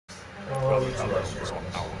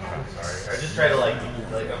I just try to like I'm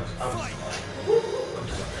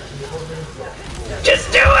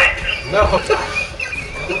Just do it! No.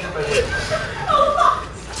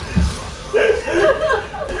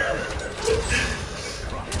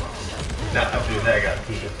 Nah, I'm doing that. I got to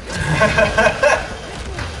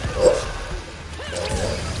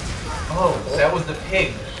Oh, that was the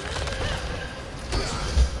pig.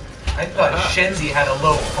 I thought Shenzi had a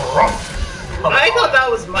low grunt. I thought that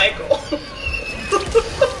was Michael.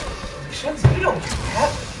 Shenzi, you don't do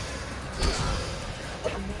that.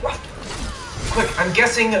 Quick, I'm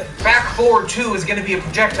guessing back forward 2 is going to be a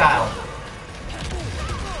projectile.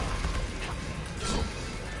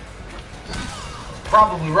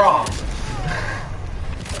 Probably wrong.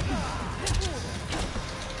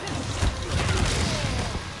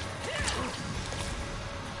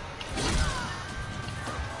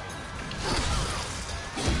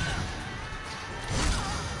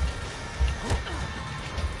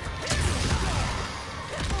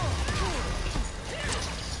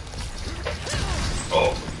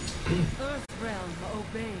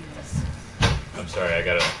 I'm sorry, I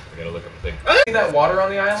gotta look up a thing. See that water on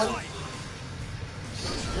the island?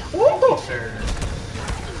 Woo! Sir.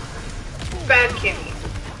 Bad kitty.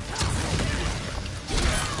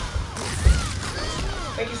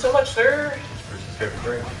 Thank you so much, sir. Where's his favorite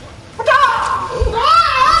drink?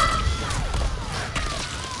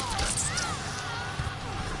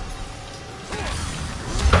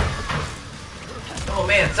 Oh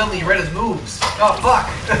man, suddenly you read his moves. Oh fuck.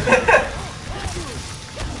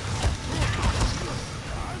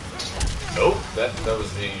 Nope, that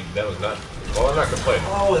was not. Well, I'm not complaining.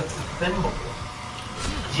 Oh, it's the thimble.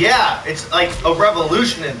 Yeah, it's like a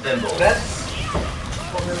revolution in Thimble. That's.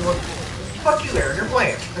 Well, then what? Fuck you, Aaron. You're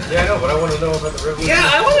playing. Yeah, I know, but I want to know about the revolution. Yeah,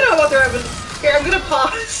 I want to know about the revolution. Here, I'm gonna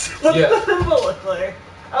pause. What's Yeah. the thimble look like?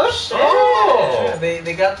 Oh shit! Oh,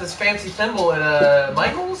 they got this fancy thimble at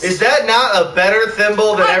Michael's. Is that not a better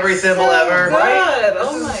Thimble than every Thimble so ever? Good. Right?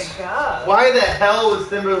 Oh my god. Why the hell was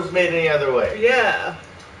Thimbles made any other way? Yeah.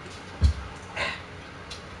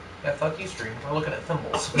 Yeah, fuck you, stream. We're looking at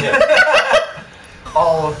thimbles. Yeah.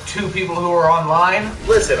 All of 2 people who are online.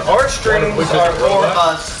 Listen, our streams Which is are a for robot?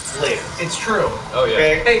 us later. It's true. Oh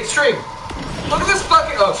yeah. Okay? Hey, stream. Look at this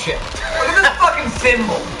fucking. Oh shit. Look at this fucking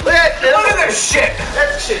thimble. Look at that Look at Thimble. this shit.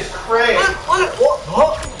 That shit's crazy. Look at what?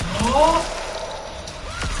 Oh.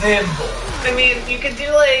 Thimble. I mean, you could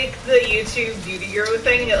do like the YouTube beauty hero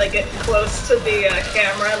thing, like get close to the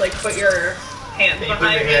camera, like put your hand You put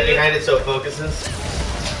behind your hand it, behind it so it focuses.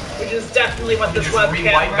 which is definitely what this Just webcam.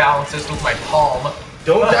 re-white balance this with my palm.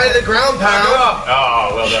 Don't die to the ground pound.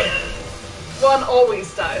 Oh, well done. One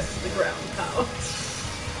always dies to the ground pound.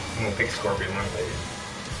 I'm gonna pick Scorpion one day.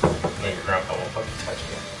 Make your ground pound won't fucking touch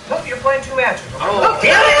me. Nope, you're playing 2 matches. Oh,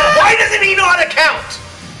 damn it! Why doesn't he know how to count?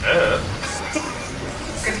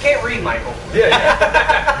 Because you can't read, Michael.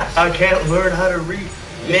 Yeah. I can't learn how to read.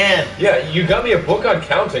 Man. Yeah, you got me a book on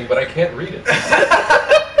counting, but I can't read it.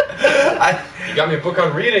 You got me a book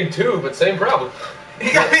on reading too, but same problem.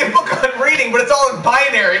 You got me a book on reading, but it's all in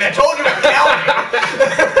binary, and I told you about counting.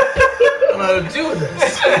 I don't know how to do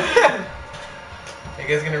this. You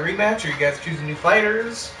guys gonna rematch, or you guys choosing new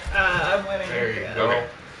fighters? I'm winning. There you Yeah. go. Okay.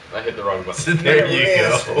 I hit the wrong button. There you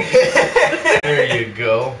go. There you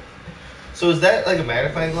go. So is that like a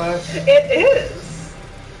magnifying glass? It is.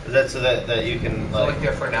 Is that so that you can I like? like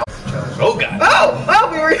that for now. Oh god. Oh,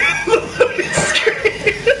 we were in the loading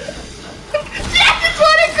screen. That's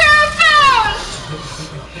what it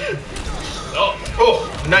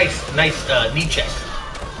Oh, nice knee check.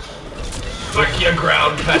 Fuck your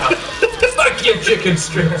ground pound. Fuck your chicken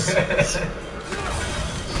strips.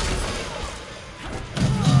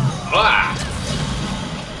 Ah.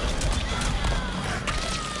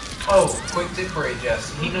 Oh, quick tip for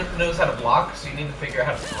JES. He knows how to block, so you need to figure out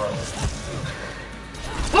how to throw.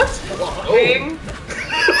 What's blocking?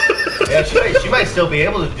 Yeah, she might still be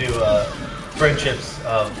able to do friendships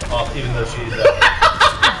off, even though she's.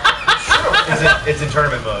 It's in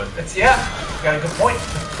tournament mode. It's you got a good point.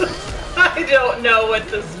 I don't know what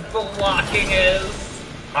this blocking is.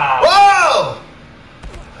 Whoa!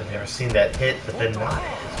 I've never seen that hit, but then not.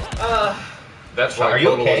 That's why Are you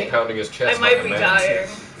Total okay? was pounding his chest. I might like a be man. dying.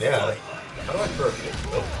 Yeah. How do I throw shit?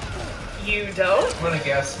 Oh. You don't? I'm gonna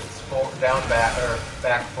guess it's down, back, or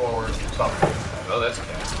back, forward, something. Oh, that's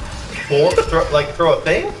cat. Throw a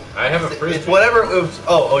thing? I have a frisbee. It's whatever. It was,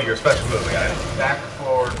 oh, your special move. I got it. Back,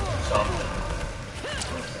 forward, something.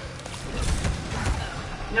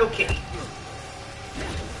 No kitty.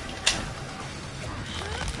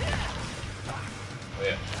 Oh,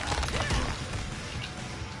 yeah.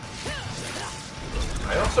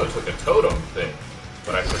 I also took a totem thing,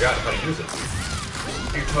 but I forgot how to use it.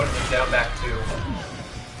 Your totem is down back too.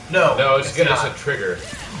 No. No, it's gonna not. just a trigger.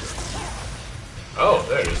 Oh,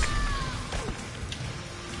 there it is.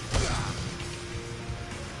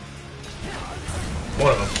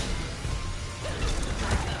 One of them.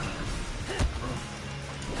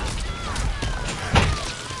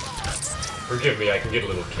 Forgive me, I can get a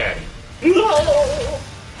little catty.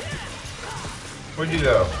 Where'd you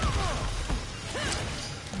go?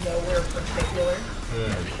 Nowhere particular.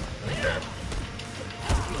 Okay.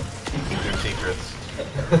 Keep your secrets.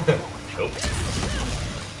 Nope.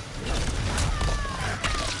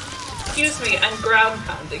 Excuse me, I'm ground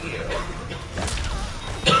pounding you.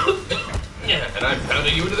 Yeah, and I'm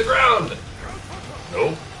pounding you into the ground.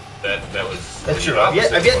 Nope. That was. That's true. I've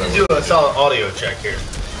yet to do a solid audio check here.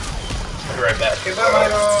 I'll be right back.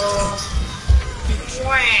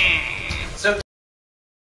 So,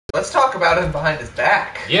 let's talk about him behind his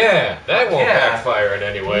back. Yeah, that won't backfire in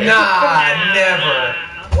any way. Nah, never.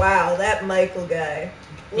 Wow, that Michael guy.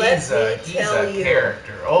 Let me tell He's a you.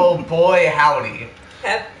 character. Oh boy, howdy.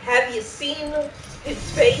 Have you seen his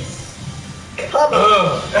face? Come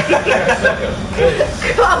on.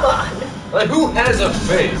 Come on. Like, who has a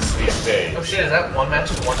face these days? Oh shit, is that one match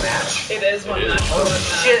to one match? It is one It is. match. Oh one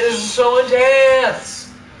shit, this is so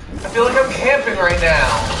intense. I feel like I'm camping right now.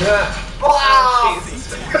 Yeah. Wow.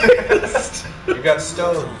 Jesus. You got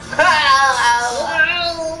stoned.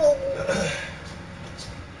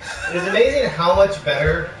 It's amazing how much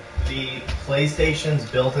better the PlayStation's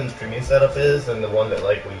built-in streaming setup is than the one that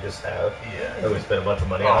like we just have. Yeah. That we spent a bunch of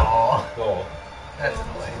money on. Aw, Oh. that's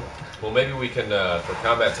annoying. Well, maybe we can, for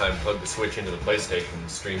combat time, plug the Switch into the PlayStation and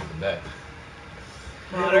stream from that.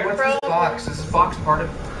 Modern What's Pro? this box? Is this box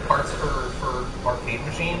parts for arcade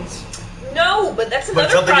machines? No, but that's another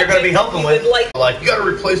But something you're going to be project helping you with, would like you got to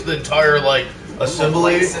replace the entire like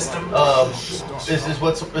assembly Light system. This is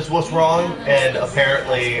what's wrong, and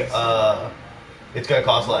apparently it's going to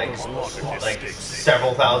cost like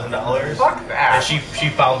several $1,000s. Fuck that. And she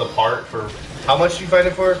found the part for how much did you find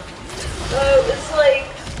it for? It's like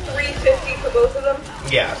 $350 for both of them.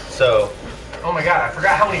 Yeah. So Oh my god, I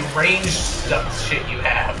forgot how many range stuff shit you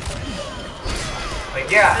have. Like,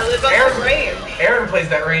 yeah, I live on the range. Aaron plays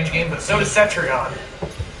that range game, but so does Cetrion.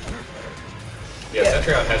 Yeah,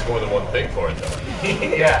 Cetrion has more than one thing for it, though.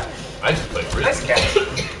 Yeah. I just play Frisbee. Nice catch.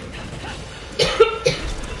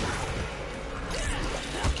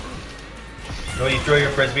 when you throw your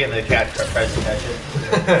frisbee and the cat tries to catch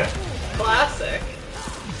it. Classic.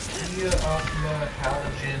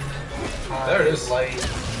 There it is. Light.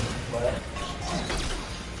 What?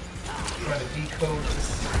 Trying to decode this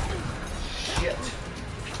shit.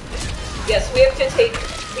 Yes, we have to take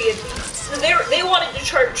the. So they wanted to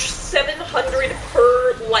charge $700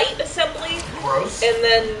 per light assembly, Gross. and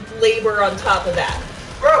then labor on top of that.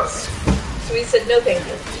 Gross. So we said no, thank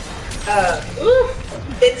you.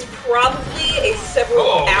 It's probably a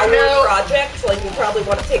several-hour project. Like, we probably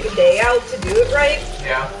want to take a day out to do it right.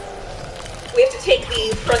 Yeah. We have to take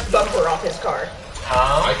the front bumper off his car.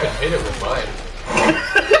 I could hit it with mine.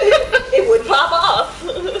 It would pop off.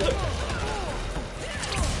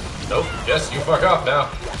 Nope, Jess, you fuck off now.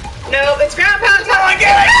 No, it's ground pound time. I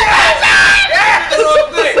get it! Yes!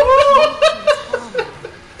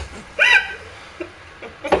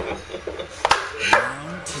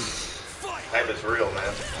 Hype is real,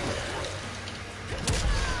 man.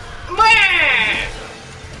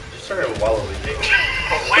 Just started with Waluigi.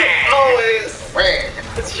 Always.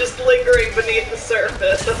 It's just lingering beneath the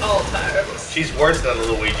surface at all times. She's worse than a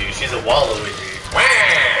Luigi. She's a Waluigi.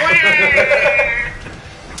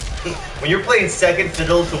 When you're playing second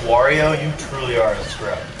fiddle to Wario, you truly are a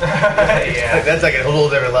scrub. Yeah. Like, that's like a whole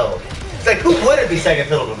different level. It's like, who wouldn't be second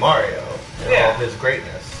fiddle to Mario? And Yeah. all of his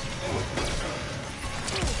greatness.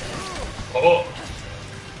 Oh.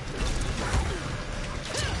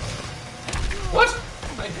 What?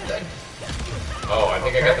 Oh, I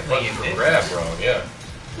think I got the Apparently button you for did. grab wrong, yeah.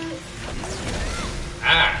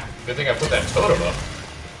 Ah, good thing I put that totem up.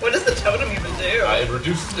 What does the totem even do? It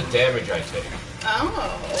reduces the damage I take.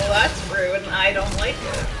 Oh, well that's rude and I don't like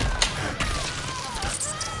it.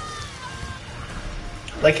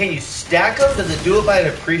 Like, can you stack them? Does it do it by an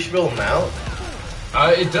appreciable amount?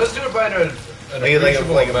 It does do it by an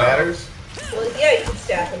appreciable Like it amount. matters? Well, yeah, you can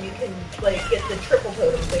stack them. You can, like, get the triple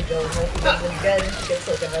totem thing going. Like, he does it again, he gets,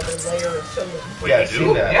 like, another layer of totem. Wait, Yeah, you I've do?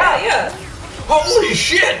 seen that. Yeah, yeah. Holy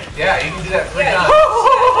shit! Yeah, you can do that 3 Yeah, times.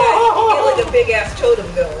 you get, like, a big-ass totem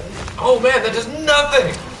going. Oh man, that does nothing!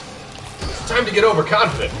 It's time to get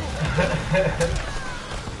overconfident.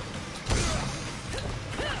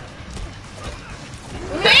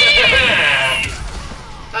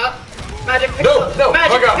 Magic Pixel! No,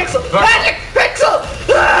 Magic fuck off. Pixel! Fuck Magic Pixel! 1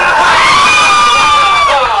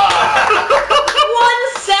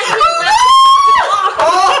 second left. Oh,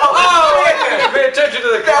 man. Pay attention to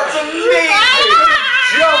the car. That's amazing!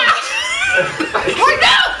 Oh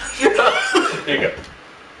no! Here you go.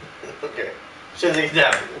 Okay. Shinzi,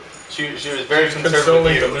 down. She was very concerned Consoling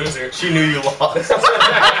with the you. loser. She knew you lost.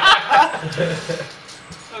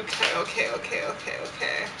 Okay.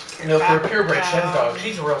 You know, for a Back purebred down. Shen dog,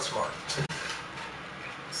 she's real smart.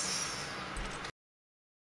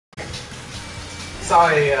 Saw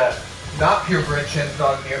a not purebred Shen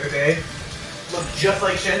dog the other day. Looked just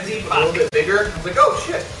like Shenzi, but a little bit bigger. I was like, oh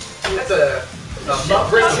shit, that's a not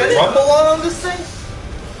bred Shen dog. Rumble on this thing?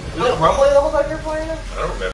 Was it rumbling the whole time you're playing it? I don't remember.